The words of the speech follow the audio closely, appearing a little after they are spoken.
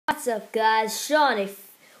What's up, guys?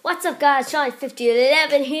 What's up, guys?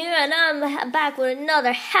 Shawnee5011 here, and I'm back with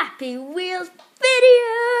another Happy Wheels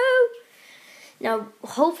video. Now,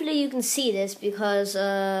 hopefully you can see this because,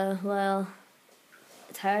 well,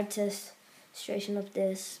 it's hard to straighten up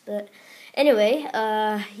this. But anyway,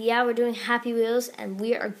 yeah, we're doing Happy Wheels, and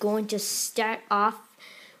we are going to start off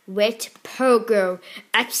with Pogo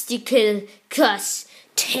Obstacle Course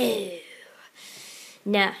 2.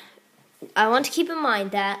 Now, I want to keep in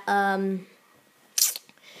mind that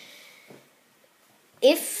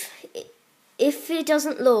if it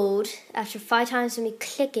doesn't load after 5 times of me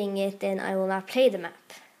clicking it, then I will not play the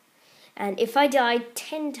map. And if I died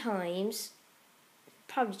 10 times,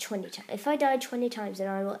 probably 20 times, if I died 20 times, then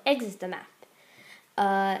I will exit the map.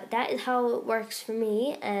 That is how it works for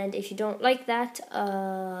me, and if you don't like that,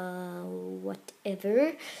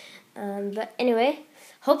 whatever. But anyway,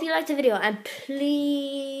 hope you liked the video, and please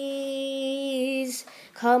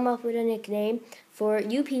come up with a nickname for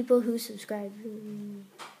you people who subscribe.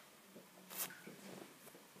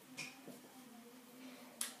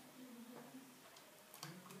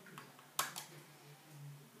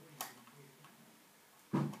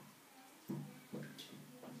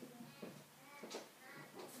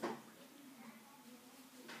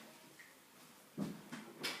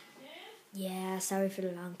 Yeah, sorry for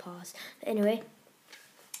the long pause. But anyway.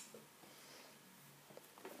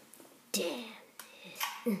 Damn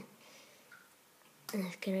this.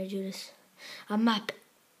 Can I do this? A map.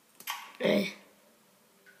 Go,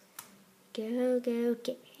 go, go.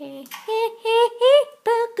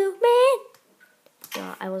 Pogo man.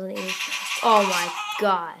 No, I wasn't even. Oh my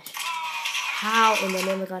gosh. How in the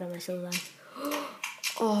name of God am I still alive?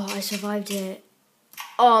 Oh, I survived it.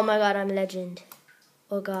 Oh my God, I'm a legend.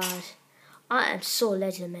 Oh God. I am so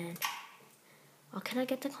legend, man. Oh, can I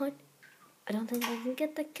get the coin? I don't think I can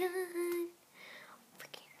get the coin.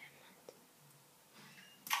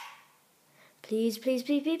 Please, please,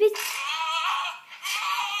 please, please, please.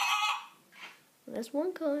 That's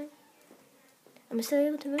one coin. Am I still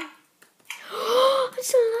able to move? Oh, I'm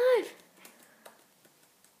still alive.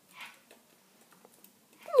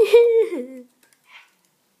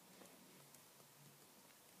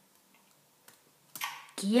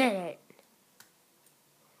 Get it.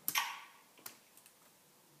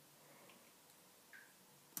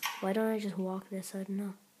 Why don't I just walk this side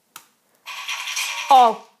now?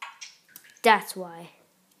 Oh, that's why.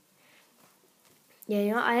 Yeah,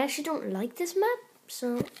 you know, I actually don't like this map,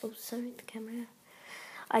 so... Oh, sorry, the camera.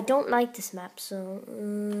 I don't like this map, so...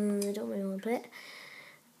 I don't really want to play it.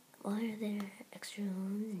 Why are there extra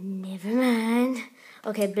ones? Never mind.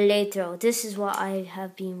 Okay, blade throw. This is what I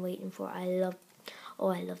have been waiting for. I love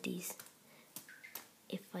these.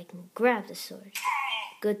 If I can grab the sword.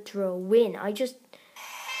 Good throw. Win.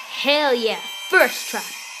 Hell yeah. First try,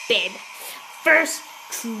 babe. First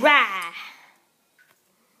try.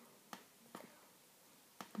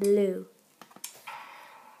 Blue.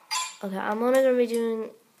 Okay, I'm only going to be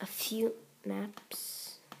doing a few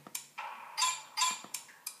maps.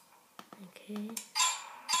 Okay.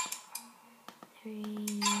 3.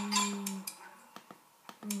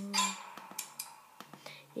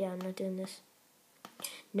 Yeah, I'm not doing this.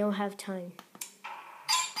 No have time.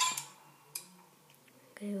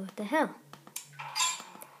 Okay, what the hell?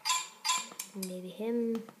 Maybe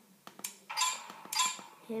him.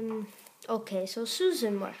 Okay, so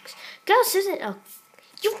Susan works. Go, Susan! Oh,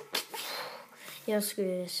 you know, screw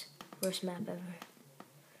this. Worst map ever.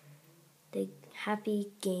 The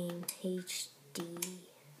Happy Game HD.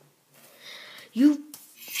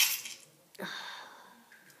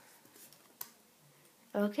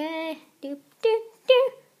 Okay.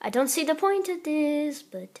 I don't see the point of this,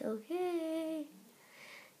 but okay.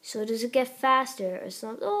 So does it get faster or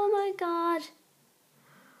something? Oh my God.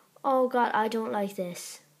 Oh God, I don't like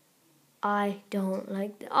this. I don't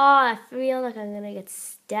like this. Oh, I feel like I'm gonna get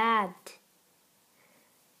stabbed.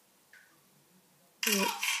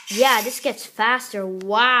 Yeah, this gets faster.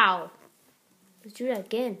 Wow. Let's do that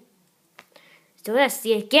again. Let's do this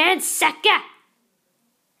again, sucker.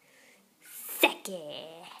 Sucker.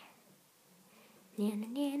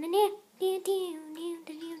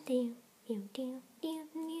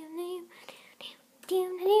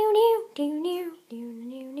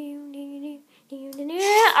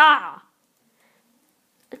 Ah!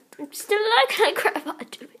 I'm still like, can I grab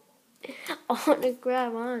onto it? I want to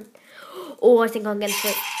grab on. Oh, I think I'm gonna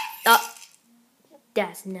fit. Oh,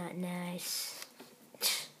 that's not nice.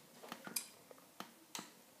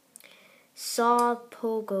 Saw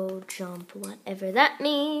pogo jump, whatever that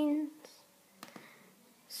means.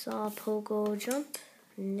 Saw pogo jump.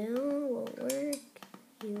 No, won't work.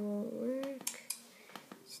 You won't work.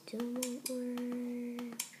 Let's still won't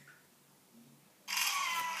work.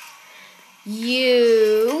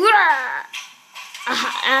 You.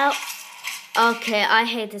 Ow. Okay, I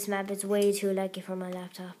hate this map. It's way too laggy for my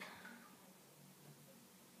laptop.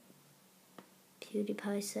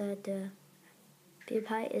 PewDiePie said,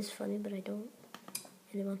 PewDiePie is funny, but I don't.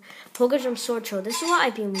 Anyone? Pogo Jump Sword Throw. This is what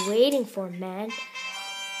I've been waiting for, man.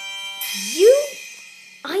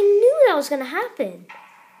 I knew that was gonna happen.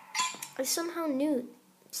 I somehow knew.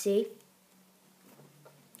 See?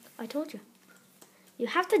 I told you. You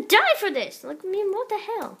have to die for this. Like, I mean, what the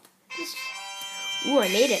hell? Ooh, I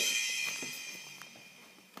made it.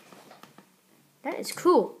 That is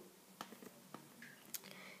cool.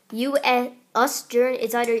 Us journey.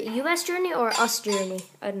 It's either US journey or us journey.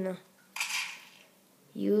 I don't know.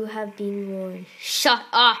 You have been warned. Shut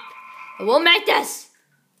up. I won't make this.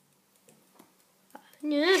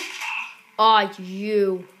 Oh,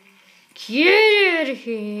 you. Get out of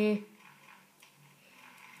here.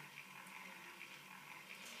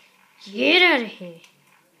 Get out of here.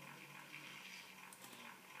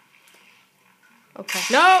 Okay.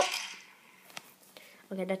 No.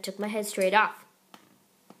 Okay, that took my head straight off.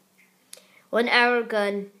 1 hour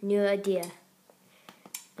gun, new idea.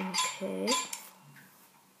 Okay.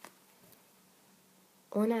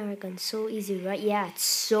 1 hour gun, so easy, right? Yeah, it's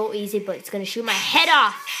so easy, but it's gonna shoot my head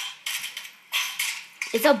off.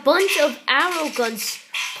 It's a bunch of arrow guns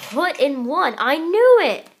put in one. I knew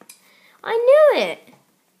it. I knew it.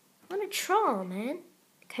 What a troll, man.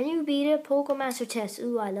 Can you beat it? Pogo Master Test.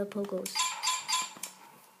 Ooh, I love pogos.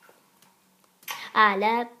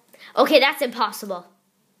 Okay, that's impossible.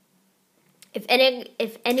 If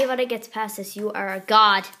anybody gets past this, you are a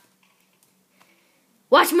god.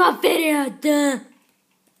 Watch my video, duh.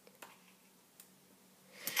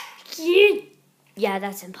 Yeah,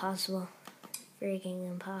 that's impossible. Freaking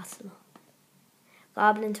impossible.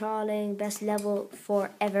 Goblin trawling, best level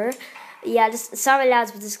forever. Yeah, sorry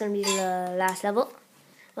lads, but this is gonna be the last level.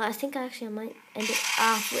 Well, I think actually I might end it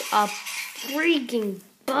off with a freaking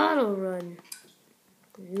bottle run.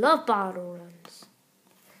 Love bottle runs.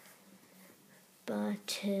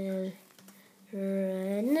 Bottle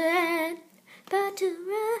run, bottle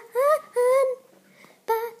run,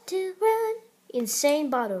 bottle run. Insane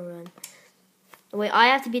bottle run. Wait, I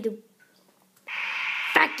have to be the.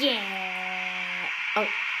 Fuck yeah! Oh.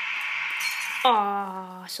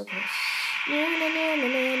 Oh, so close.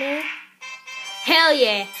 Hell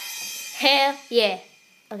yeah! Hell yeah!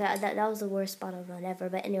 Okay, that was the worst bottle run ever.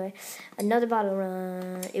 But anyway, another bottle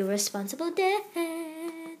run. Irresponsible death.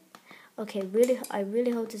 Okay, I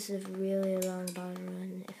really hope this is a really long bottle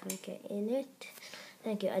run. If I get in it,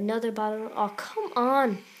 thank you. Another bottle run. Oh, come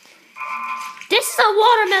on! This is a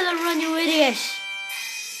watermelon run, you idiot!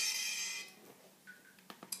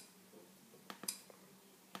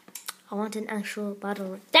 I want an actual bottle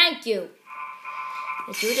run. Thank you!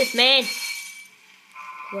 Let's do this, man.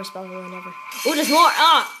 Worst bottle run ever. Oh, there's more!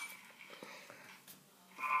 Ah!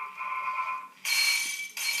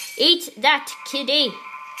 Eat that, kitty.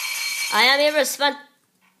 I am irresponsible.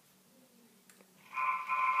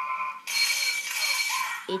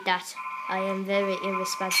 Eat that. I am very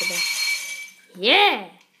irresponsible. Yeah!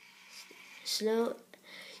 Slow.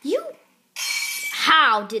 You.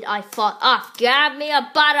 How did I fall off? Grab me a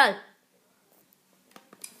bottle.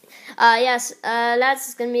 Yes, lads,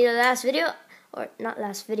 it's gonna be the last video. Or not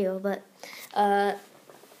last video, but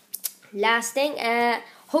last thing.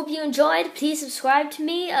 Hope you enjoyed. Please subscribe to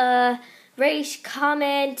me. Rate,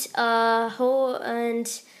 comment,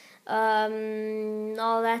 and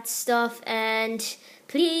all that stuff. And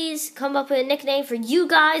please come up with a nickname for you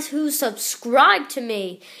guys who subscribe to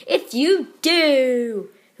me. If you do,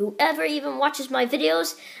 whoever even watches my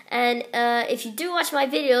videos, and if you do watch my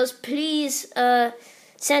videos, please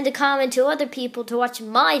send a comment to other people to watch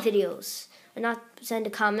my videos. Or not send a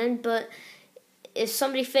comment, but if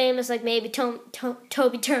somebody famous like maybe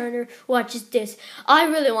Toby Turner watches this, I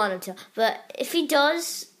really want him to. But if he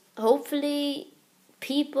does, hopefully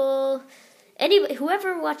people, anybody,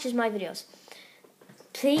 whoever watches my videos,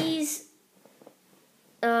 please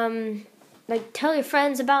like tell your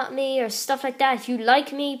friends about me or stuff like that. If you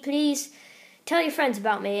like me, please tell your friends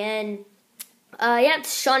about me. And yeah,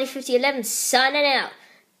 Shawnee5011 signing out.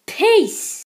 Peace.